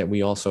things that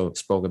we also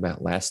spoke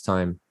about last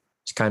time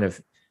is kind of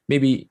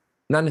maybe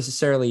not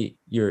necessarily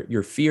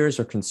your fears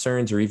or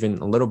concerns or even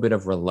a little bit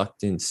of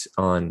reluctance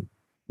on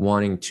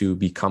wanting to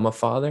become a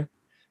father.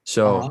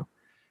 So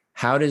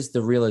how does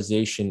the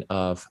realization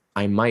of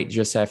I might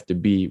just have to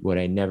be what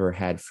I never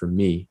had for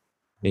me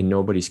and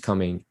Nobody's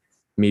Coming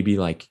maybe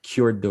like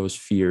cured those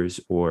fears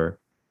or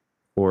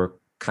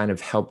kind of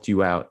helped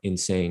you out in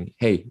saying,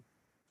 hey,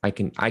 I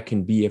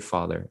can be a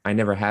father. I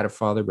never had a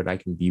father, but I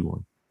can be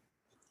one.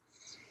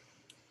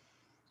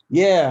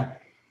 Yeah.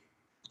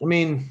 I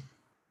mean,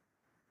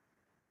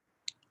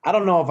 I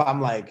don't know if I'm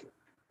like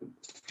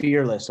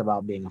fearless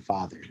about being a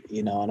father,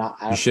 you know, and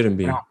I you shouldn't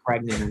be. I'm not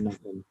pregnant or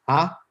nothing.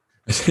 Huh?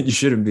 You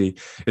shouldn't be.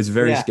 It's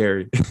very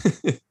scary.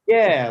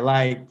 Yeah.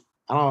 Like,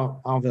 I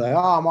don't feel like,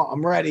 oh,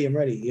 I'm ready.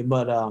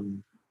 But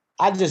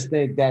I just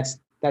think that's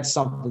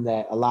something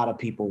that a lot of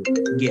people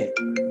get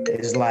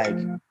is like,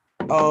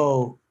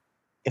 oh,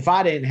 if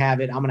I didn't have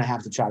it, I'm gonna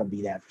have to try to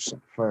be that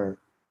for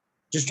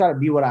just try to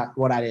be what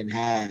I didn't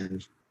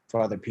have for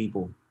other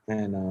people.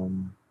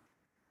 And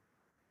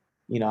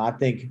you know, I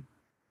think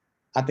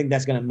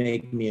that's gonna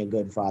make me a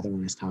good father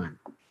when it's time.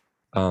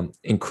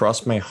 And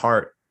Cross My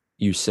Heart,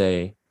 you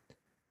say,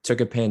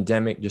 took a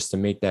pandemic just to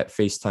make that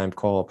FaceTime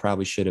call.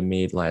 Probably should have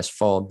made last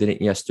fall.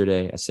 Didn't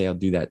yesterday. I say I'll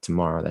do that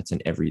tomorrow. That's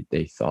an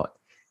everyday thought.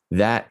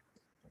 That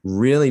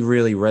really,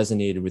 really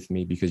resonated with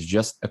me because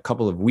just a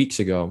couple of weeks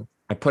ago,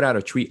 I put out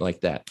a tweet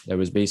like that. That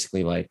was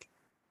basically like,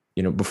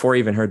 you know, before I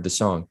even heard the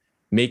song,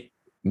 make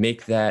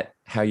that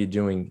how you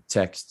doing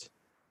text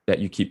that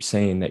you keep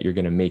saying that you're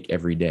going to make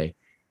every day.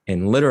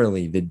 And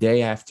literally the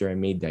day after I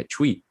made that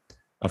tweet,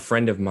 a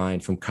friend of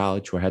mine from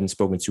college who I hadn't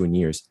spoken to in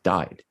years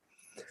died.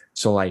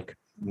 So like,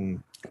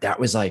 that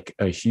was like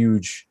a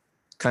huge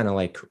kind of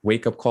like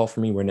wake up call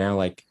for me where now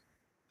like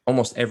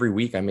almost every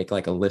week I make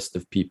like a list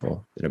of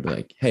people that I'd be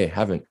like, hey, I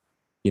haven't,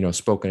 you know,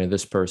 spoken to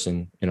this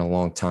person in a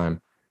long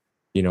time.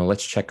 You know,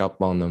 let's check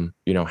up on them.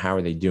 You know, how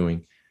are they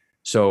doing?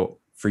 So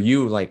for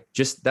you, like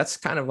just that's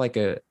kind of like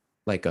a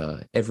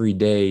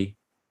everyday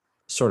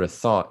sort of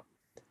thought.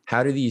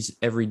 how do these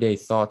everyday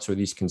thoughts or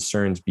these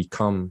concerns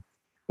become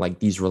like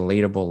these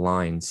relatable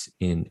lines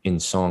in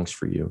songs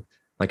for you?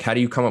 Like, how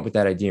do you come up with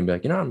that idea and be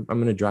like, I'm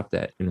going to drop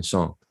that in a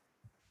song?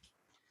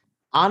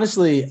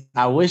 Honestly,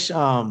 I wish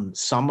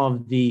some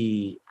of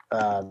the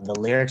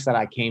lyrics that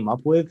I came up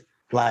with,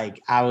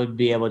 like I would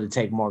be able to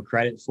take more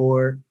credit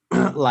for.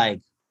 Like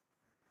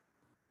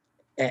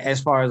as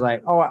far as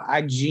like, oh,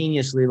 I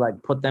geniusly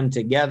like put them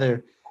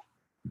together.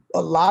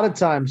 A lot of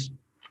times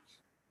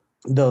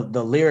the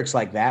lyrics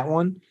like that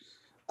one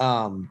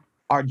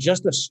are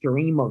just a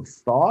stream of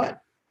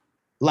thought,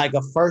 like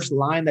a first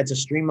line that's a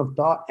stream of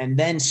thought, and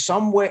then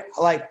somewhere,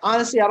 like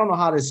honestly, I don't know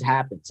how this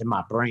happens in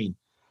my brain,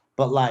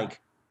 but like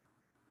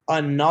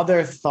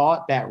another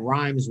thought that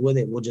rhymes with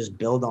it will just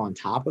build on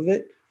top of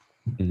it.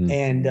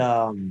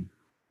 Mhm.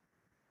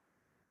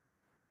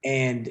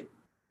 And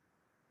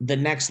the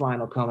next line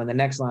will come and the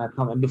next line will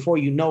come. And before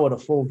you know it, a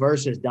full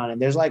verse is done.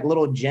 And there's like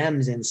little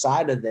gems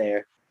inside of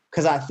there.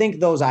 Cause I think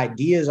those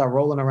ideas are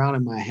rolling around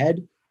in my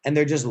head and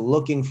they're just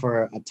looking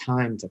for a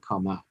time to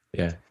come out.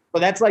 Yeah. But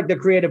that's like the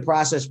creative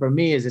process for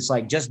me is it's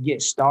like, just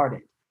get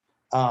started.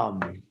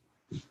 And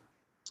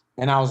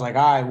I was like,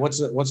 all right, what's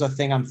a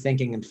thing I'm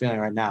thinking and feeling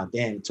right now?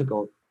 Damn, it took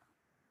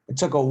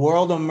a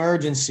world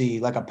emergency,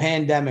 like a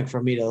pandemic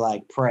for me to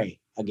like pray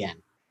again.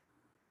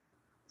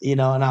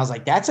 And I was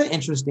like, that's an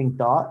interesting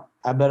thought.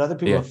 I bet other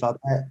people have felt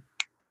that.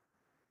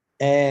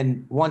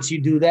 And once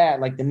you do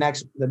that, like the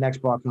next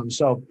part comes.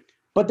 So,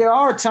 but there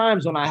are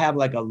times when I have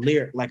like a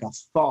lyric, like a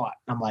thought.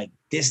 I'm like,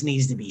 this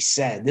needs to be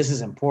said. This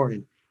is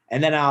important.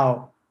 And then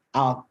I'll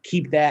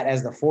keep that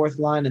as the fourth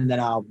line, and then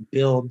I'll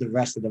build the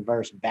rest of the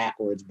verse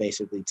backwards,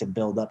 basically, to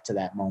build up to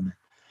that moment.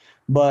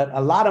 But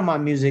a lot of my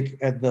music,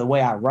 the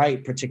way I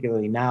write,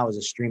 particularly now, is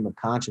a stream of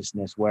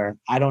consciousness where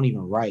I don't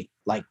even write.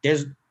 Like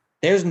there's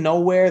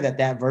nowhere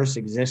that verse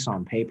exists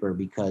on paper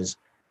because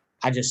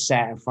I just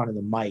sat in front of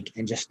the mic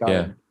and just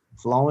started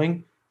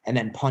flowing and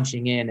then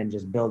punching in and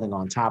just building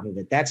on top of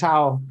it. That's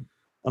how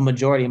a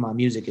majority of my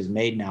music is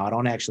made now. I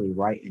don't actually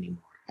write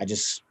anymore. I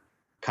just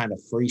kind of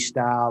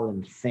freestyle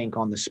and think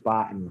on the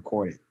spot and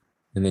record it.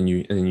 And then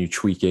you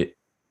tweak it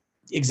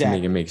exactly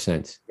to make it make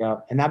sense.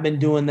 Yeah. And I've been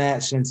doing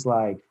that since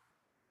like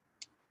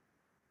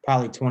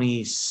probably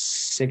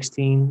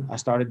 2016. I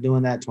started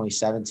doing that.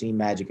 2017,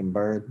 Magic and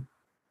Bird.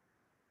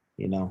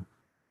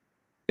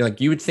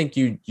 Like you would think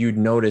you'd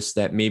notice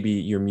that maybe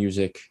your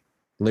music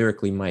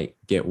lyrically might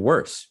get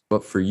worse,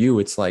 but for you,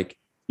 it's like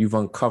you've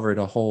uncovered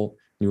a whole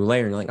new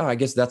layer. And you're like, oh, I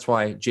guess that's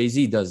why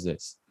Jay-Z does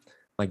this.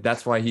 Like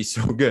that's why he's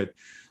so good.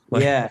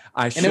 Like, yeah,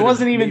 and it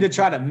wasn't even to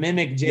try to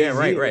mimic Jay-Z. Yeah,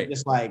 right.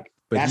 Just like,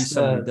 but that's he's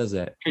someone who does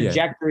that.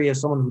 Trajectory of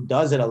someone who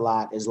does it a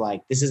lot is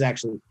like, this is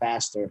actually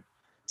faster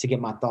to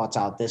get my thoughts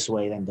out this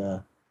way than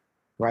to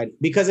write.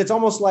 Because it's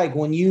almost like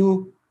when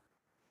you're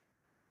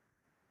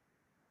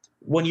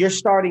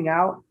starting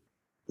out,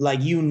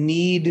 like you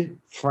need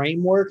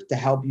framework to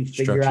help you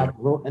figure out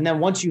the rule. And then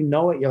once you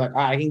know it, you're like, all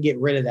right, I can get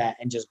rid of that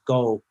and just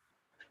go.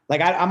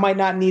 Like I might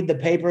not need the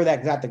paper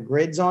that got the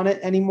grids on it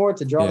anymore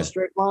to draw a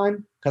straight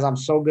line because I'm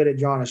so good at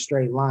drawing a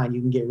straight line. You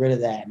can get rid of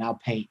that and I'll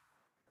paint.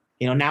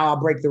 Now I'll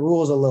break the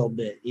rules a little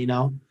bit,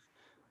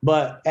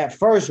 But at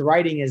first,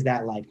 writing is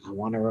that like, I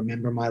want to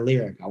remember my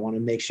lyric. I want to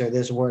make sure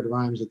this word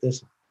rhymes with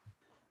this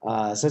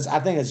one. So I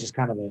think it's just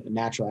kind of a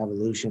natural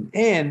evolution.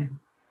 And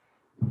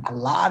a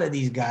lot of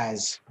these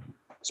guys,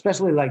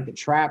 especially like the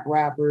trap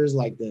rappers,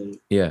 like they've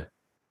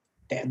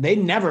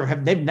never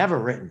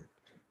written,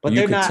 but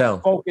they're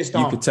not focused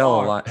on. You could tell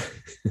a lot.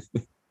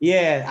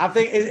 Yeah, I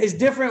think it's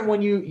different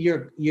when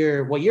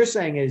you're what you're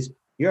saying is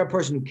you're a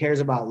person who cares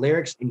about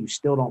lyrics and you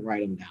still don't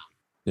write them down.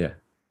 Yeah,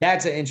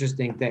 that's an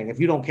interesting thing. If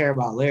you don't care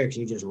about lyrics,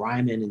 you're just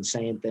rhyming and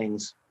saying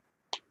things,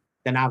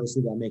 then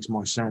obviously that makes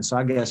more sense. So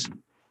I guess,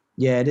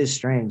 yeah, it is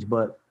strange,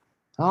 but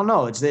I don't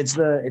know. It's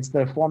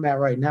the format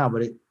right now,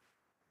 but it's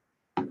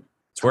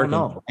working. I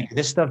don't know. Like,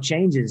 this stuff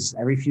changes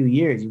every few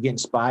years. You get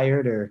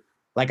inspired, or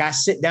like I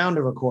sit down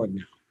to record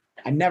now.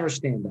 I never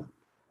stand up.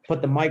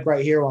 Put the mic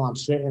right here while I'm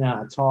sitting and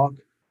I talk.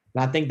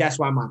 And I think that's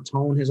why my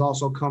tone has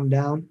also come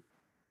down.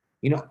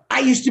 I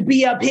used to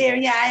be up here,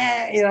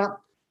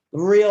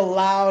 real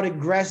loud,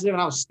 aggressive,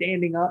 and I was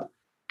standing up.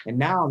 And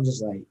now I'm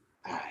just like,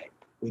 all right,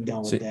 we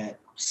done with that.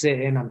 I'm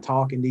sitting, I'm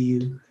talking to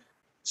you.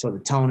 So the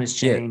tone has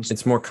changed. Yeah,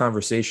 it's more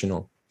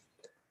conversational.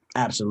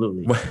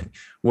 Absolutely.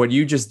 What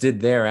you just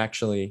did there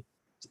actually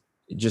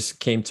just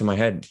came to my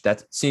head.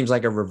 That seems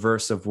like a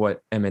reverse of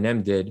what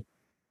Eminem did,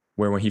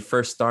 where when he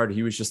first started,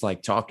 he was just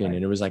like talking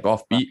and it was like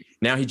offbeat.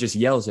 Now he just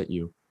yells at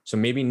you. So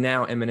maybe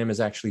now Eminem is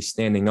actually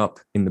standing up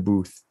in the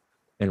booth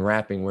and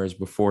rapping, whereas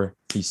before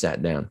he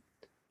sat down,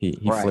 he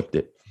flipped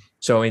it.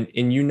 So and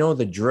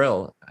the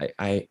drill.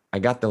 I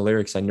got the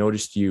lyrics. I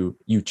noticed you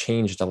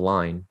changed a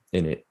line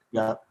in it.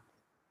 Yeah.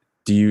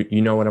 Do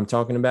you know what I'm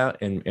talking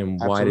about? And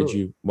why did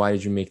you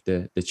make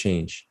the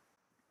change?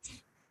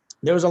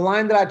 There was a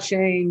line that I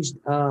changed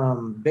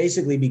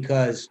basically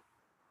because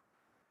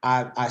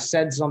I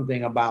said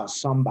something about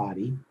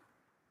somebody,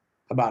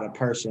 about a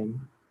person.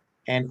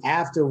 And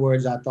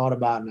afterwards I thought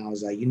about it and I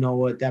was like, you know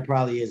what? That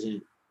probably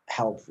isn't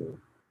helpful.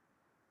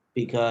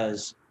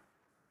 because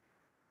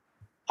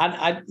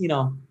I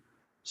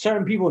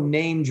certain people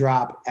name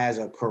drop as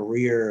a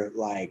career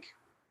like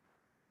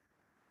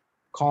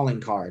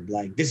calling card.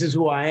 Like, this is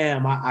who I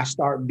am. I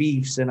start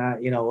beefs and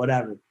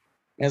whatever. And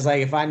it's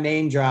like if I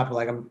name drop,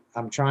 like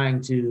I'm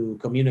trying to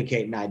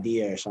communicate an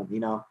idea or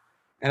something,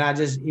 And I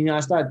just, I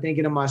started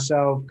thinking to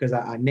myself, because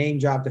I name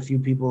dropped a few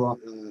people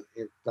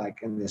like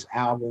in this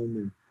album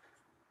and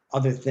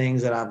other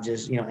things that I've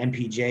just,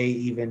 MPJ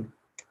even,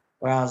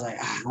 where I was like,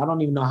 I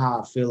don't even know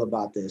how I feel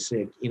about this.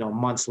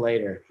 Months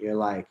later, you're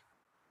like,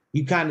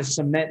 you kind of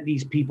cement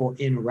these people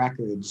in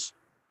records,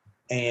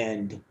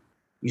 and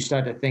you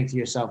start to think to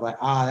yourself like,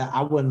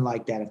 I wouldn't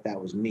like that if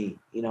that was me,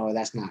 or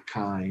that's not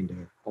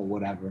kind or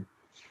whatever.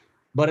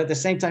 But at the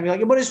same time, you're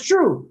like, but it's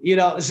true,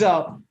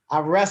 So I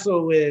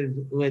wrestle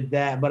with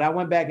that, but I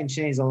went back and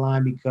changed the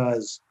line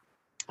because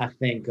I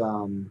think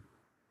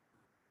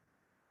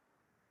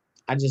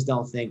I just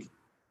don't think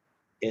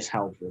it's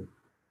helpful.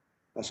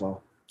 That's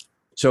all.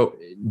 So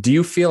do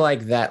you feel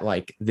like that,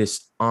 like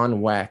this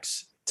on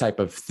wax type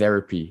of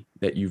therapy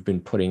that you've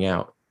been putting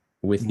out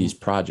with these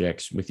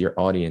projects with your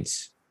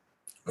audience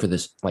for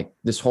this, like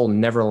this whole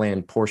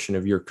Neverland portion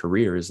of your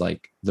career is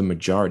like the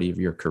majority of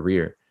your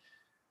career?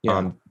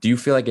 Yeah. Do you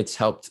feel like it's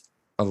helped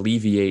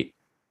alleviate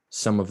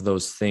some of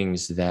those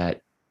things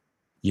that,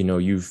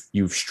 you've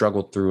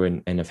struggled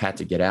through and have had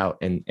to get out?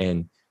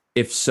 And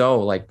if so,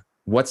 like,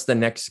 what's the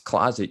next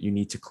closet you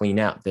need to clean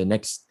out? The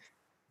next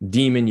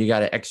demon you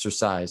got to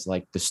exercise,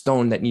 like the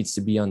stone that needs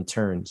to be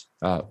overturned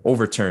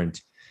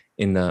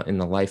in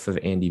the life of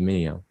Andy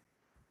Mineo?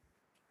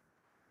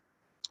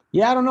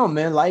 Yeah, I don't know,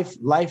 man.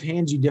 Life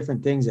hands you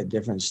different things at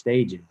different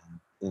stages.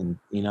 And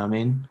you know what I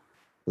mean?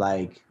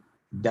 Like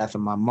death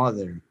of my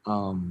mother,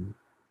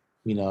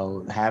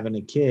 having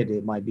a kid,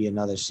 it might be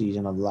another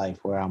season of life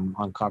where I'm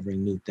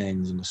uncovering new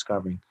things and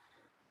discovering.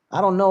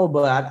 I don't know,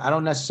 but I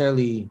don't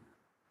necessarily,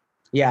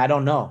 I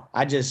don't know.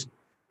 I just,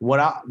 what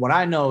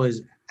I know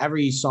is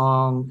every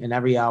song and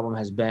every album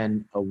has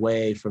been a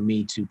way for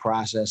me to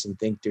process and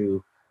think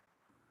through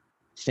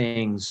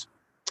things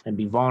and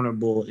be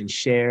vulnerable and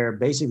share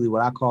basically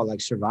what I call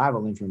like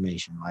survival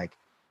information. Like,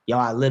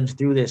 I lived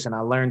through this and I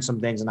learned some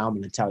things and I'm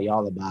going to tell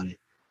y'all about it.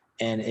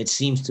 And it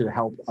seems to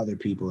help other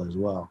people as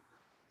well.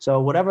 So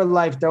whatever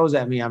life throws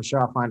at me, I'm sure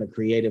I'll find a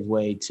creative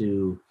way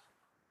to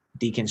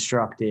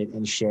deconstruct it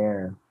and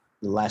share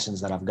the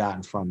lessons that I've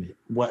gotten from it,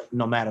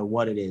 no matter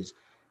what it is.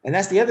 And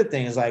that's the other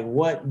thing, is like,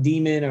 what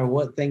demon or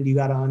what thing do you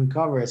got to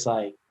uncover? It's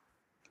like,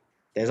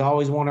 there's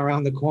always one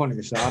around the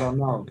corner. So I don't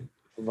know,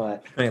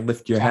 but you might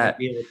lift your hat.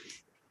 You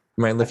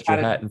might lift your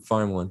hat and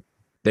find one.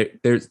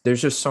 There's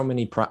just so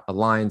many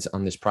lines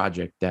on this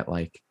project that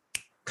like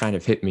kind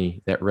of hit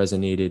me, that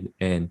resonated.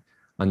 And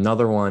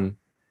another one,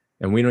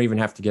 and we don't even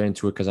have to get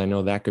into it because I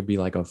know that could be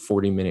like a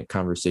 40-minute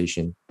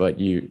conversation, but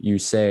you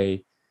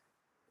say,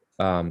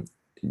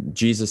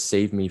 Jesus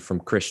saved me from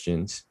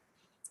Christians.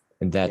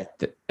 And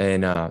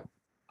I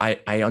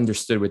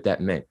understood what that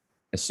meant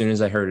as soon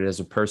as I heard it, as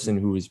a person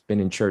who has been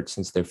in church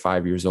since they're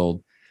 5 years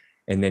old.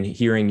 And then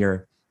hearing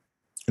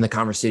the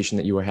conversation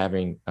that you were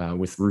having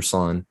with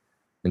Ruslan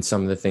and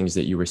some of the things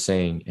that you were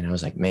saying. And I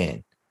was like,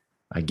 man,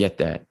 I get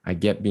that. I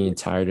get being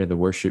tired of the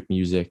worship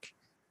music.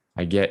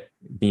 I get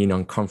being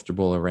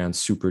uncomfortable around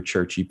super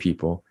churchy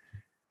people.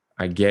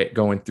 I get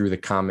going through the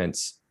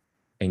comments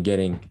and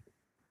getting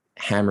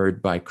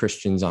hammered by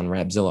Christians on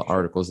Rapzilla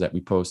articles that we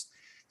post.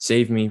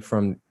 Save me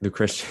from the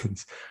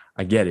Christians.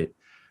 I get it.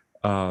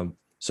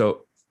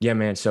 So yeah,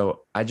 man.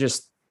 So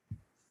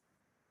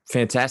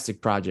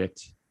fantastic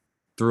project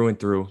through and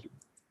through.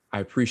 I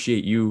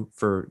appreciate you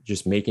for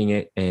just making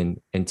it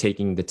and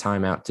taking the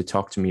time out to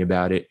talk to me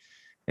about it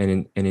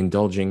and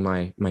indulging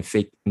my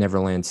fake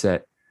Neverland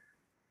set.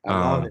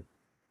 I love it.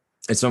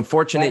 It's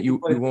unfortunate you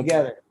won't.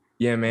 Together.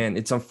 Yeah, man.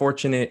 It's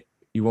unfortunate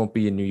you won't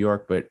be in New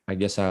York, but I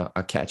guess I'll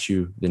catch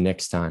you the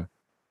next time.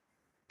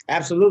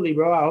 Absolutely,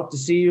 bro. I hope to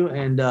see you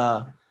and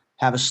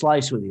have a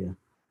slice with you.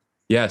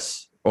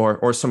 Yes,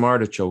 or some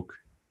artichoke.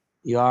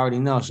 You already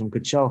know, some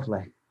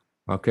caciofle.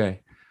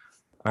 Okay.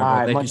 All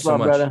right, much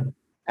love, brother.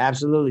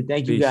 Absolutely.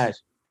 Thank you,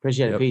 guys.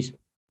 Appreciate it. Peace.